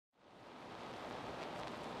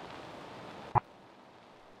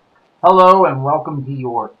Hello and welcome to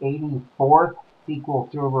your 84th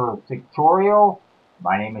SQL Server tutorial.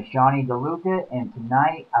 My name is Johnny DeLuca, and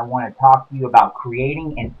tonight I want to talk to you about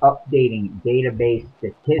creating and updating database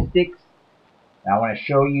statistics. And I want to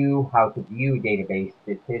show you how to view database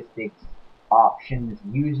statistics options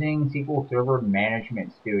using SQL Server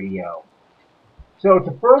Management Studio. So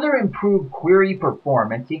to further improve query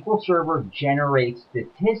performance, SQL Server generates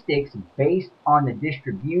statistics based on the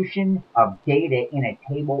distribution of data in a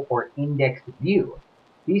table or indexed view.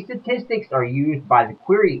 These statistics are used by the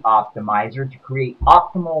query optimizer to create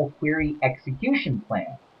optimal query execution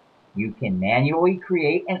plans. You can manually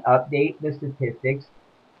create and update the statistics,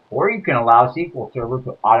 or you can allow SQL Server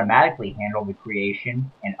to automatically handle the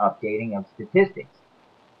creation and updating of statistics.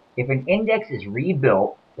 If an index is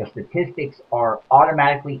rebuilt, the statistics are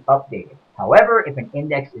automatically updated. However, if an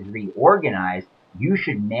index is reorganized, you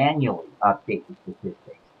should manually update the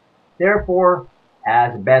statistics. Therefore,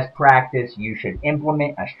 as a best practice, you should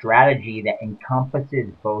implement a strategy that encompasses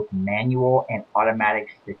both manual and automatic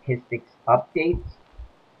statistics updates.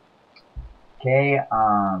 Okay,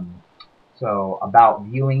 so about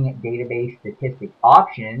viewing database statistic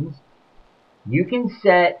options, you can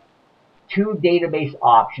set two database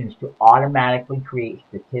options to automatically create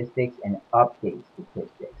statistics and update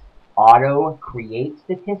statistics. Auto create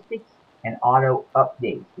statistics and auto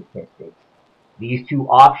update statistics. These two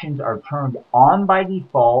options are turned on by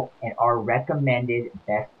default and are recommended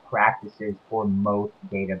best practices for most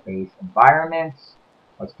database environments.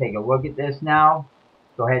 Let's take a look at this now.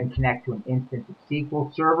 Go ahead and connect to an instance of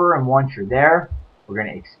SQL Server, and once you're there, we're going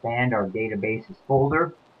to expand our databases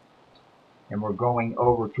folder. And we're going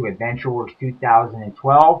over to AdventureWorks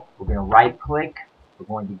 2012. We're going to right click. We're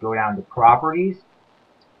going to go down to Properties.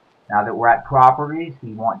 Now that we're at Properties,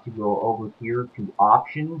 we want to go over here to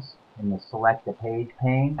Options in the Select a Page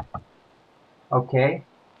pane. Okay.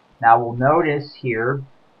 Now we'll notice here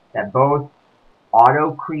that both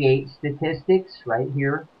Auto Create Statistics right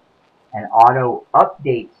here and Auto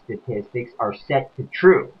Update Statistics are set to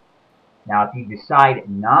True. Now, if you decide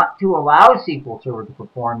not to allow SQL Server to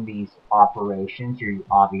perform these operations, you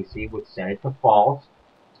obviously would set it to false.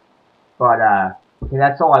 But okay,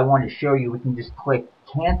 that's all I wanted to show you. We can just click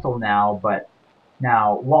cancel now. But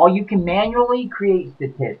now, while you can manually create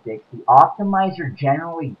statistics, the optimizer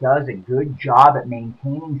generally does a good job at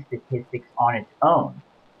maintaining statistics on its own.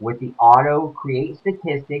 With the auto create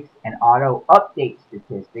statistics and auto update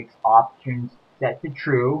statistics options set to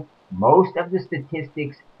true, most of the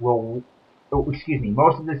statistics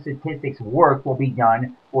work will be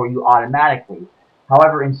done for you automatically.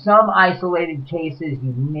 However, in some isolated cases,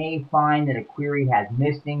 you may find that a query has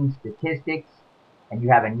missing statistics and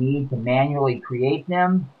you have a need to manually create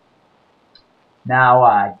them.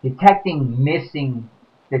 Now, detecting missing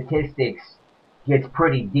statistics gets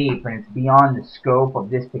pretty deep and it's beyond the scope of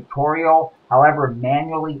this tutorial. However,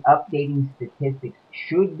 manually updating statistics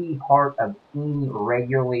should be part of any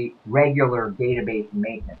regular database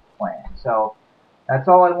maintenance plan. So that's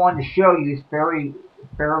all I wanted to show you. It's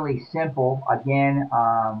fairly simple. Again,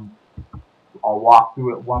 I'll walk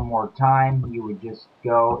through it one more time. You would just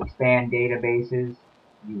go expand databases.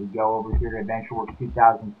 You would go over here to AdventureWorks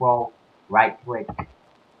 2012, right click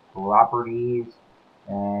Properties,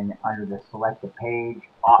 and under the Select a Page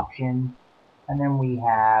option, and then we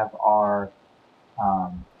have our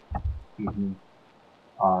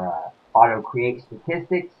auto create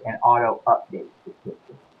statistics and auto update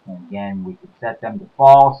statistics. And again, we could set them to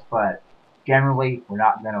false, but generally we're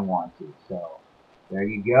not going to want to. So there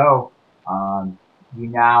you go. You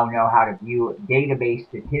now know how to view database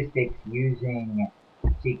statistics using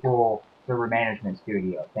SQL Server Management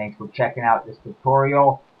Studio. Thanks for checking out this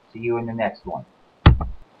tutorial. See you in the next one.